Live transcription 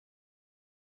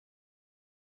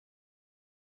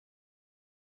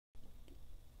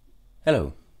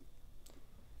Hello,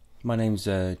 my name's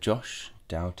Josh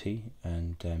Doughty,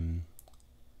 and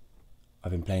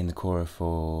I've been playing the kora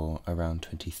for around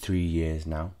 23 years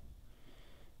now,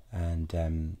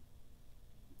 and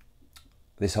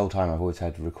this whole time I've always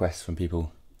had requests from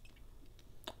people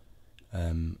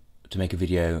to make a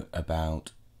video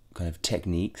about kind of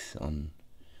techniques on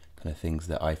kind of things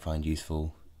that I find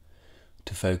useful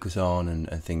to focus on,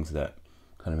 and things that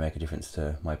kind of make a difference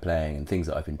to my playing, and things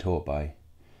that I've been taught by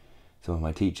some of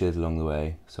my teachers along the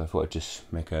way. So I thought I'd just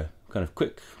make a kind of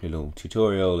quick little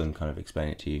tutorial and kind of explain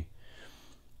it to you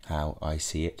how I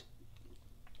see it.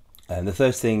 And the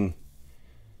first thing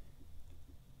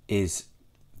is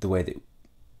the way that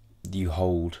you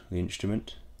hold the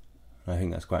instrument. And I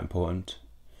think that's quite important.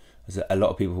 There's a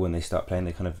lot of people, when they start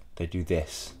playing, they do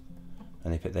this,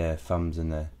 and they put their thumbs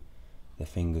and their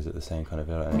fingers at the same kind of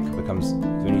level, and it becomes,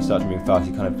 when you start to move fast,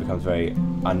 it kind of becomes very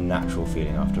unnatural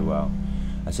feeling after a while.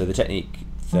 And so the technique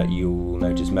that you'll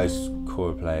notice most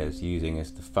kora players using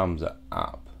is the thumbs are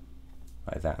up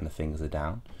like that and the fingers are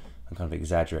down. I'm kind of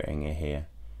exaggerating it here,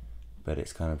 but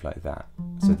it's kind of like that.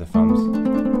 So the thumbs, and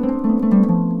then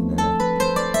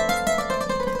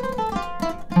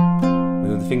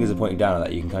when the fingers are pointing down like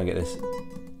that, you can kind of get this.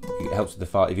 It helps with the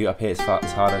fast. If you're up here, it's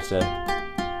harder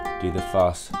to do the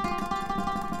fast.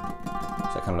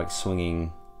 It's that kind of like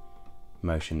swinging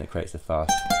motion that creates the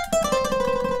fast.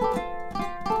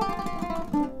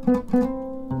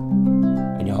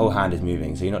 And your whole hand is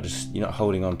moving, so you're not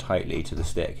holding on tightly to the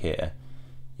stick here.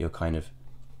 You're kind of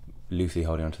loosely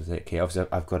holding onto the stick here. Obviously,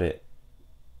 I've got it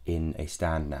in a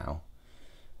stand now,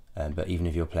 but even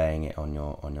if you're playing it on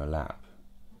your lap,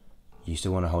 you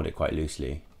still want to hold it quite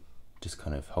loosely, just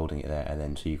kind of holding it there, and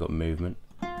then so you've got movement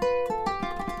like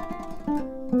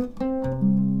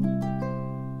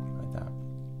that.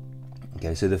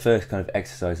 Okay, so the first kind of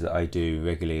exercise that I do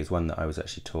regularly is one that I was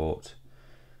actually taught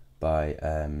by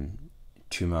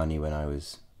Chumani when I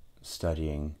was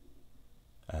studying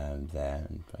there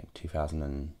in like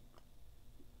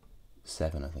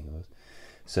 2007, I think it was.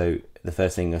 So the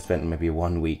first thing, I spent maybe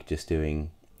 1 week just doing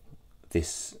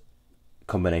this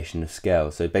combination of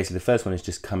scales. So basically the first one is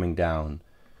just coming down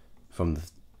from the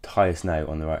highest note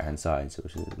on the right hand side, so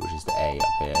which is the A up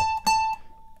here.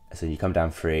 So you come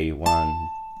down 3, 1,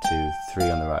 2,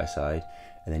 3 on the right side,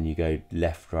 and then you go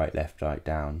left, right,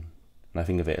 down. And I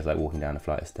think of it as like walking down a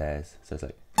flight of stairs. So it's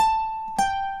like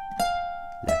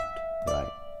left,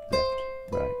 right,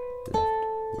 left,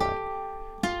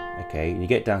 right. Okay, and you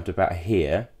get down to about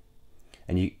here,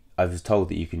 and I was told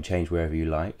that you can change wherever you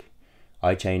like.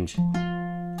 I change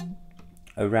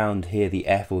around here, the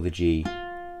F or the G.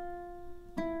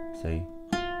 So you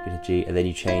get a G, and then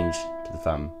you change to the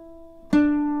thumb.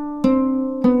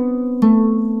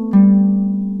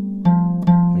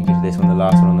 When you get to this one, the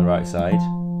last one on the right side,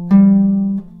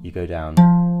 you go down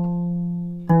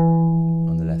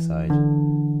on the left side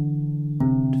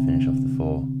to finish off the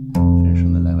 4, finish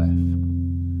on the low F.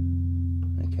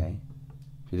 Okay,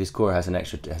 so this kora has a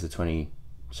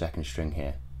 20-second string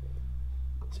here,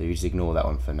 so you just ignore that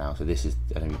one for now. So this is,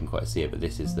 I don't know if you can quite see it, but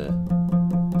this is the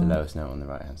lowest note on the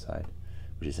right hand side,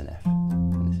 which is an F,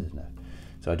 and this is an F.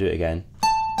 So I do it again.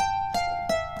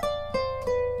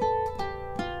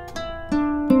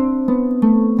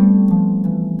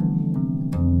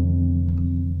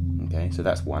 So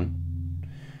that's one.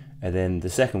 And then the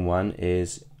second one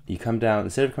is you come down,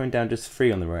 instead of coming down just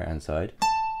 3 on the right hand side,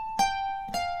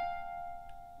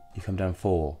 you come down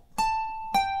 4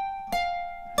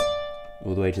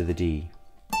 all the way to the D.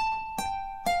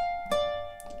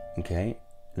 Okay,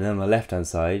 and then on the left hand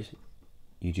side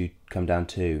you do come down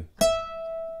 2.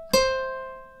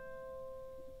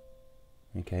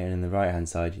 Okay, and in the right hand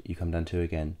side you come down 2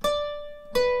 again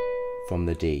from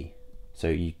the D. So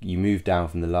you move down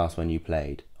from the last one you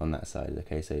played on that side.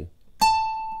 Okay, so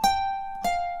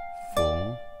 4,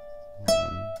 1,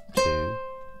 2,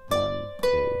 1,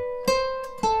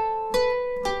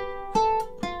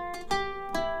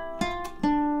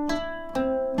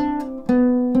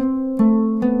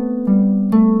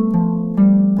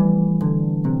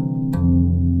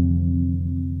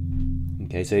 2.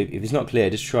 Okay, so if it's not clear,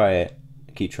 just try it.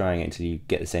 Keep trying it until you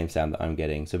get the same sound that I'm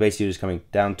getting. So basically you're just coming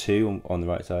down 2 on the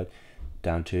right side,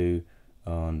 down 2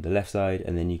 on the left side,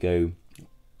 and then you go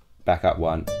back up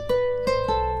 1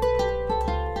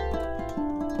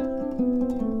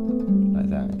 like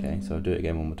that. Okay, so I'll do it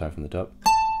again one more time from the top.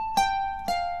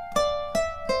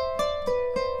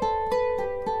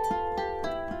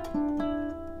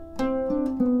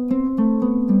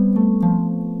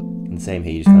 And the same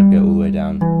here, you just kind of go all the way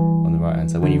down on the right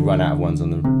hand side. When you run out of ones on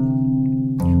the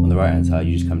right hand side,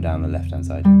 you just come down the left hand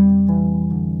side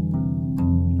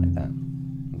like that.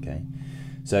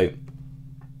 So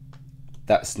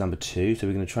that's number 2. So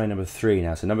we're going to try number 3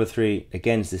 now. So number 3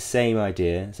 again is the same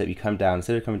idea, except you come down,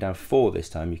 instead of coming down 4 this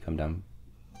time, you come down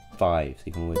 5, so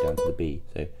you come all the way down to the B.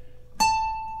 So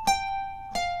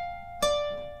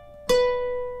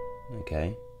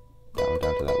okay, that one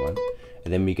down to that one,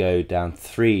 and then we go down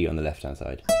 3 on the left hand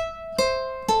side,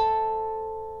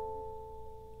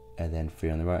 and then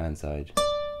 3 on the right hand side.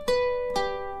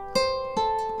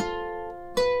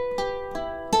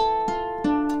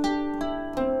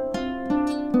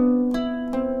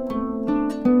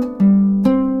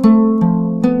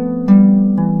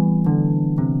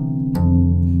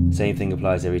 Same thing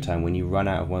applies every time. When you run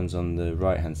out of ones on the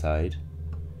right hand side,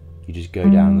 you just go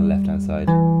down on the left hand side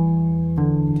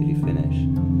until you finish.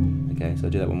 Okay, so I'll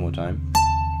do that one more time.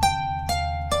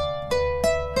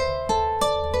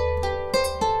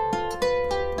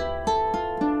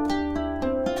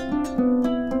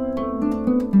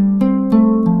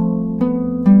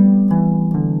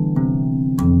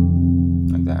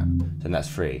 Like that. So that's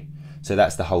 3. So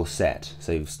that's the whole set.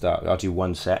 So you start, I'll do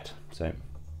one set. So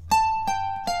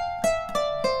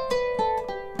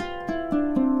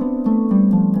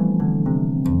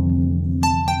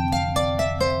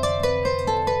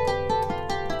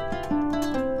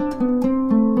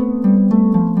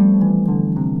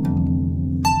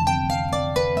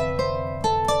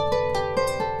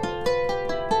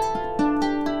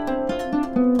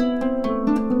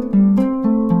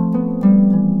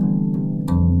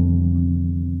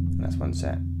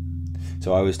set.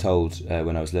 So I was told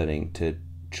when I was learning to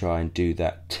try and do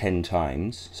that 10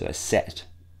 times, so a set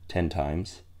 10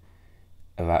 times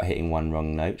without hitting one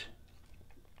wrong note.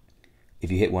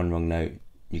 If you hit one wrong note,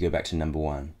 you go back to number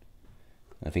 1.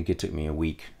 I think it took me a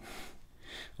week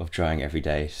of trying every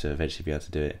day to eventually be able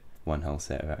to do it one whole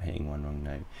set without hitting one wrong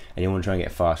note. And you want to try and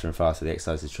get faster and faster. The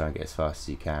exercise is try and get as fast as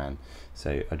you can.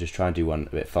 So I'll just try and do one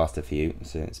a bit faster for you.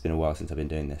 So it's been a while since I've been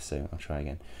doing this, so I'll try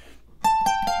again.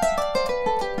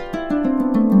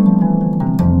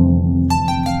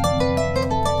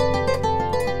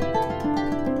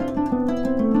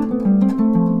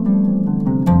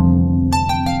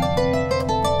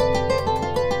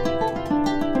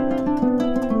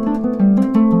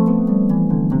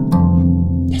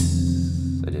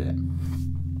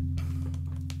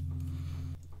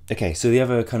 Okay, so the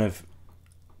other kind of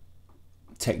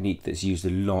technique that's used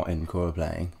a lot in kora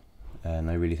playing,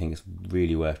 and I really think it's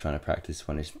really worth trying to practice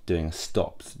one, is doing a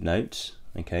stopped note.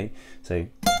 Okay, so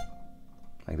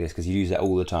like this, because you use that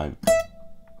all the time.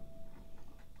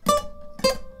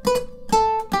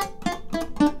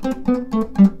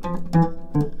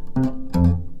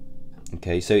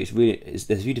 Okay, so there's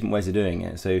a few different ways of doing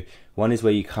it. So one is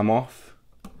where you come off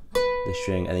the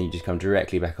string and then you just come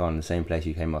directly back on the same place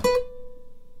you came off.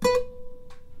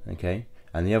 Okay,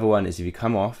 and the other one is if you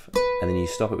come off and then you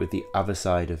stop it with the other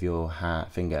side of your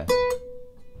finger,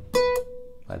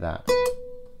 like that.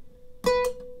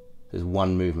 There's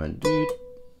one movement.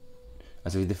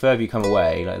 And so the further you come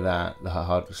away like that,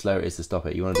 the slower it is to stop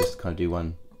it. You want to just kind of do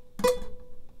one.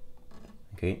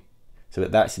 Okay, so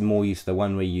that's more useful. The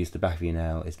one where you use the back of your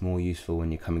nail is more useful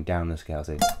when you're coming down the scale.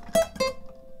 So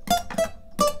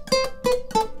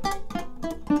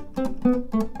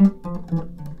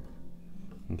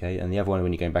okay, and the other one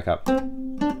when you're going back up.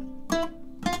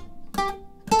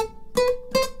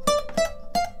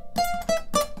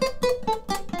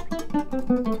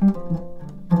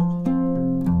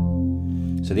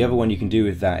 So the other one you can do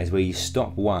with that is where you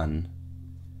stop one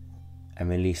and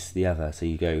release the other. So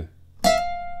you go.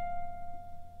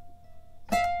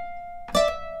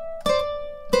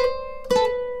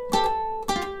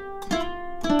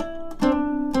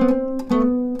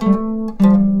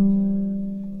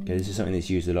 This is something that's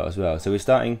used a lot as well. So we're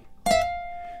start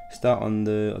on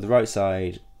the right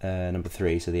side, number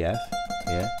 3, so the F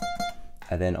here,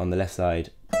 and then on the left side,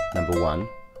 number 1.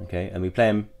 Okay, and we play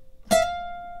them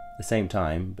the same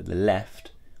time, but the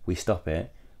left we stop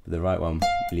it, but the right one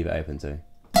we leave it open, so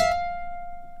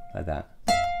like that.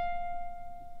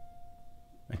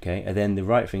 Okay, and then the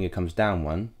right finger comes down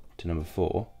one to number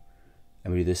 4,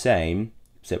 and we do the same,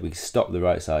 except we stop the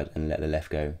right side and let the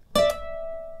left go.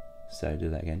 So do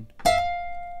that again.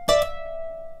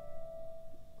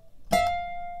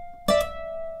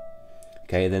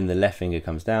 Okay, then the left finger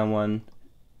comes down one,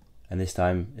 and this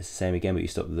time it's the same again, but you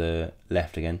stop the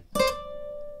left again.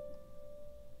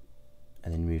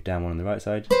 And then move down one on the right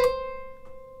side.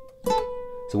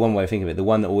 So one way of thinking of it, the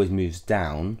one that always moves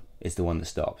down is the one that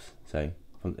stops. So,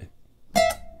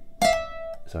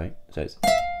 so it's,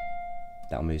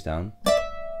 that one moves down.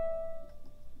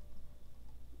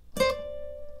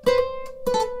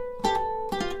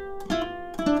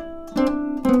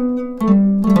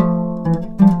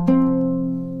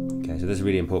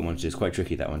 one to do. It's quite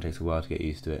tricky, that one. It takes a while to get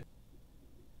used to it.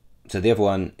 So the other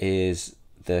one is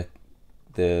the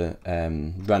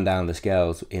run down the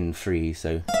scales in threes.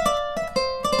 So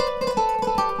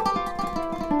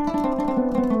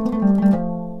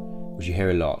which you hear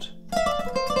a lot.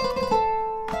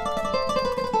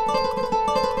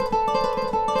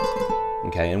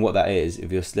 Okay, and what that is,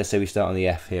 if you're, let's say we start on the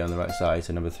F here on the right side,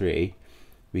 so number 3,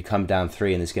 we come down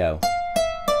 3 in the scale.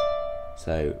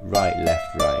 So right,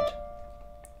 left, right.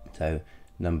 So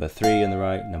number 3 on the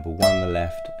right, number 1 on the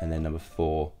left, and then number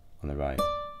 4 on the right.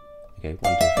 Okay,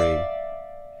 1, 2,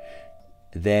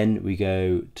 3. Then we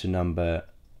go to number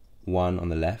 1 on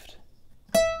the left,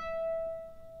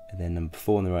 and then number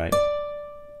 4 on the right,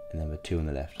 and number 2 on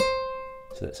the left.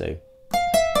 So that's so.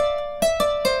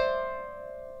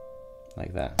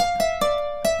 Like that.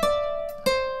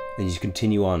 Then you just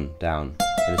continue on down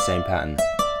in the same pattern.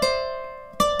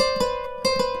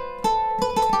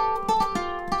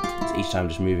 So each time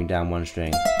just moving down one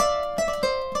string.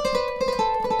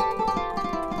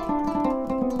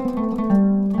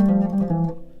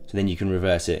 So then you can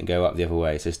reverse it and go up the other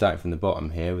way. So starting from the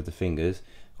bottom here with the fingers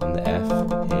on the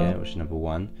F here, which is number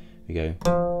 1, we go.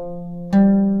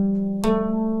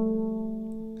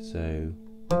 So.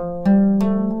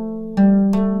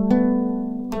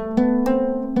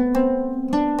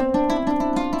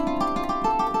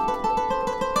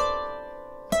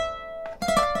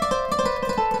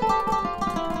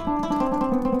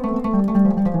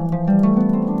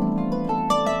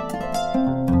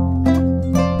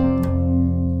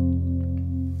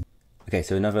 Okay,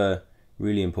 so another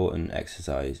really important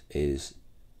exercise is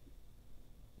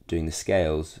doing the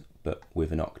scales but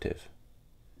with an octave.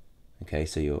 Okay,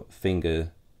 so your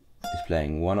finger is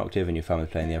playing one octave and your thumb is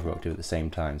playing the other octave at the same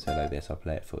time. So like this, I'll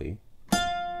play it for you.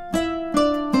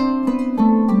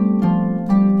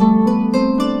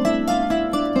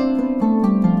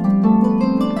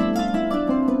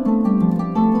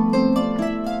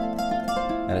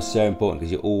 And it's so important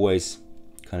because you're always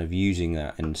kind of using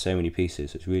that in so many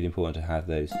pieces, so it's really important to have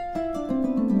those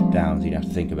down so you don't have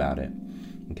to think about it.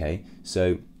 Okay,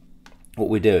 so what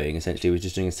we're doing essentially, we're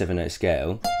just doing a 7-note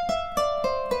scale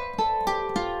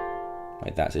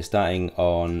like that. So starting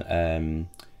on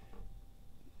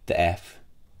the F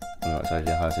on the right side of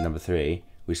the high, so number 3,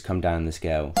 we just come down the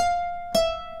scale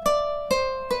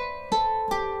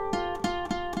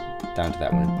down to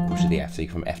that one, which is the F. So you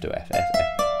go from F to F, F,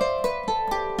 F,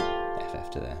 F,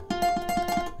 F to there.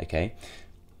 Okay,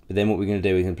 but then what we're going to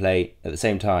do, we can play at the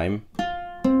same time.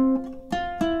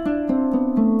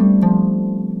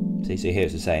 See, so here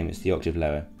it's the same, it's the octave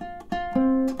lower.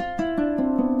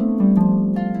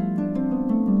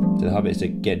 So the hard bit is to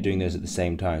get doing those at the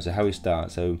same time. So how we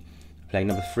start, so playing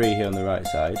number 3 here on the right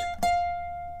side.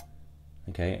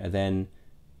 Okay, and then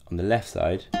on the left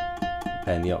side, we're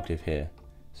playing the octave here.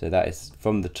 So that is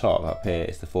from the top up here,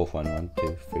 it's the 4th one, 1,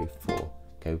 2, 3, 4.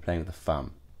 Okay, we're playing with the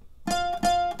thumb.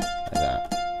 Like that.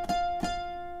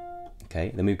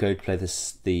 Okay, then we go to play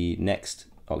the next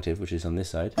octave, which is on this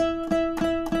side.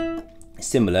 It's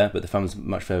similar, but the thumb's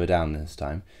much further down this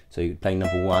time. So you're playing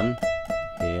number 1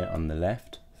 here on the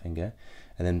left finger,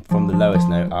 and then from the lowest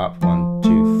note up, 1,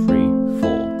 2, 3, 4.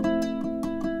 1,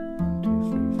 2,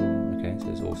 3, 4. Okay, so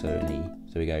it's also an E.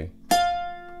 So we go.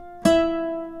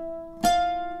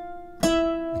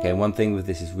 Okay, one thing with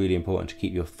this is really important to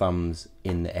keep your thumbs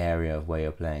in the area of where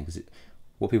you're playing, because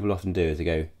what people often do is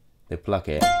they pluck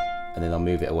it and then they'll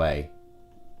move it away,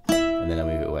 and then they'll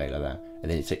move it away like that,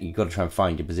 and then you've got to try and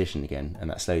find your position again,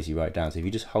 and that slows you right down. So if you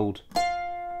just hold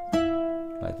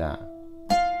like that,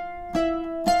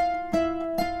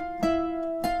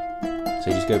 so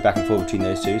you just go back and forth between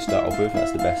those two, start off with,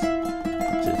 that's the best,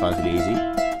 so it finds it easy,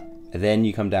 and then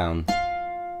you come down.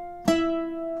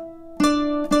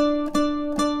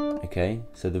 Okay,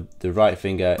 so the right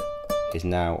finger is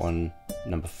now on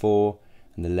number 4,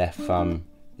 and the left thumb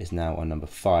is now on number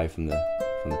 5 from the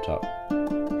top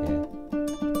here.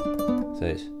 So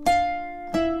it's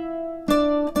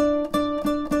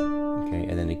okay,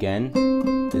 and then again,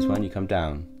 this one you come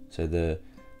down. So the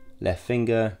left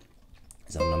finger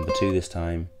is on number 2 this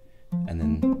time, and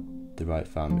then the right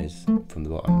thumb is from the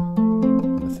bottom,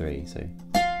 number 3. So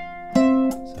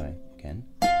again.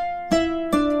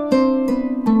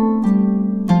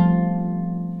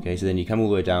 Okay, so then you come all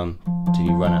the way down till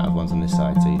you run out of ones on this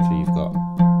side. So you've got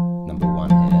number 1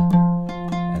 here,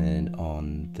 and then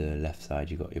on the left side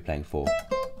you're playing 4. 1,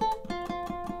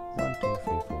 2,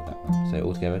 3, 4, that one. So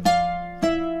all together.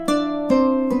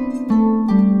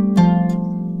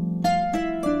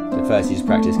 So first you just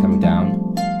practice coming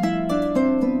down.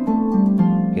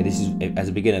 Okay, this is, as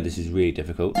a beginner, this is really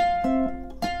difficult.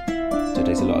 So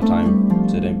takes a lot of time,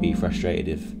 so don't be frustrated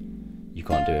if you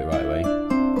can't do it right away.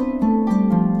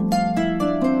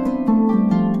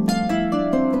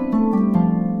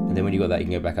 And then when you've got that, you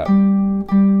can go back up. And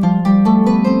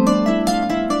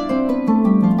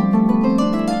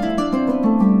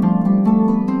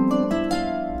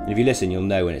if you listen, you'll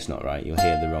know when it's not right. You'll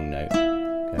hear the wrong note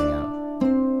going out.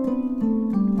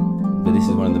 But this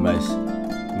is one of the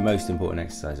most important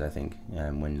exercises, I think,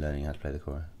 when learning how to play the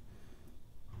kora.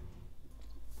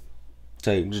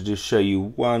 So I'm going to just show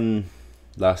you one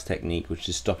last technique, which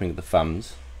is stopping at the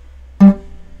thumbs.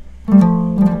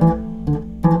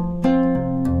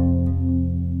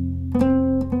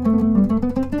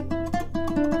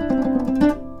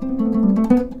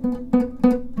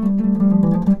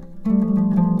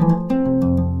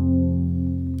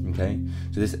 Okay,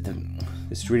 so this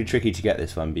it's really tricky to get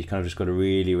this one, but you kind of just got to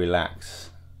really relax.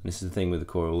 And this is the thing with the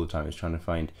kora all the time, is trying to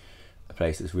find a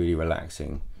place that's really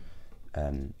relaxing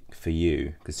for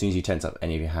you, because as soon as you tense up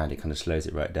any of your hand, it kind of slows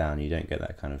it right down. You don't get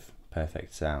that kind of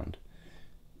perfect sound.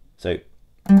 So,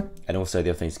 and also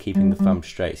the other thing is keeping the thumb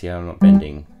straight. See how I'm not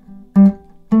bending?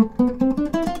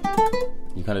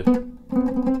 You kind of,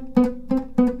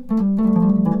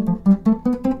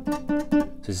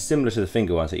 so it's similar to the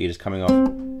finger one, so you're just coming off,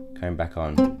 coming back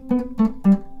on.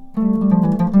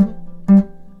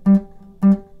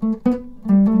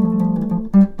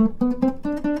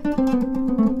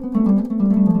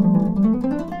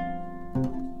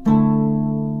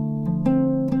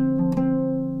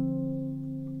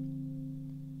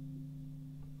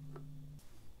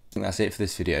 I think that's it for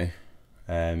this video.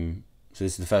 So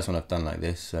this is the first one I've done like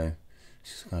this, so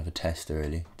it's just kind of a tester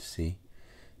really, to see.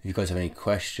 If you guys have any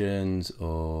questions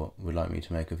or would like me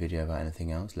to make a video about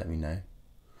anything else, let me know.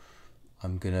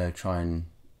 I'm gonna try and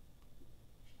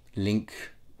link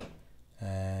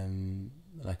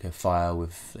like a file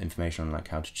with information on like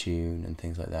how to tune and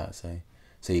things like that. So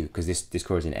because this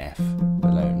chord is in F, the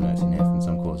low notes in F, and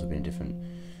some chords will be in different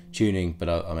tuning, but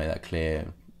I'll make that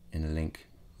clear in a link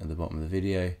at the bottom of the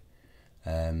video.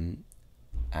 And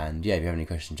yeah, if you have any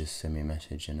questions, just send me a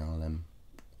message and I'll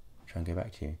try and get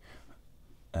back to you.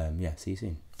 Yeah, see you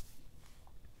soon.